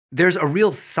There's a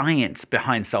real science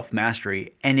behind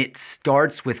self-mastery, and it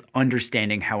starts with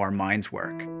understanding how our minds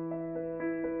work.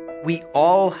 We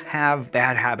all have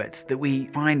bad habits that we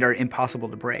find are impossible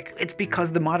to break. It's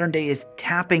because the modern day is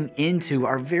tapping into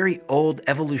our very old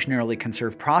evolutionarily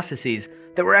conserved processes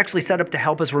that were actually set up to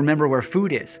help us remember where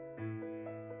food is.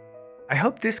 I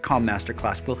hope this Calm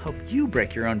Masterclass will help you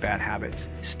break your own bad habits.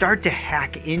 Start to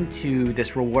hack into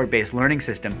this reward-based learning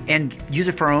system and use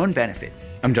it for our own benefit.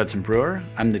 I'm Judson Brewer.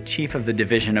 I'm the Chief of the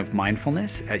Division of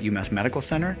Mindfulness at UMass Medical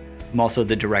Center. I'm also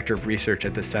the Director of Research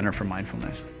at the Center for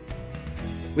Mindfulness.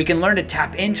 We can learn to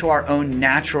tap into our own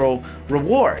natural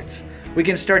rewards. We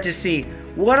can start to see,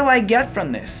 what do I get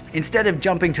from this? Instead of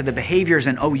jumping to the behaviors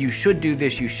and, oh, you should do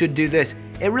this,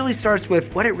 it really starts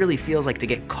with what it really feels like to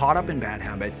get caught up in bad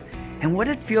habits and what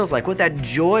it feels like, what that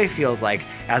joy feels like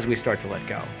as we start to let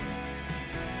go.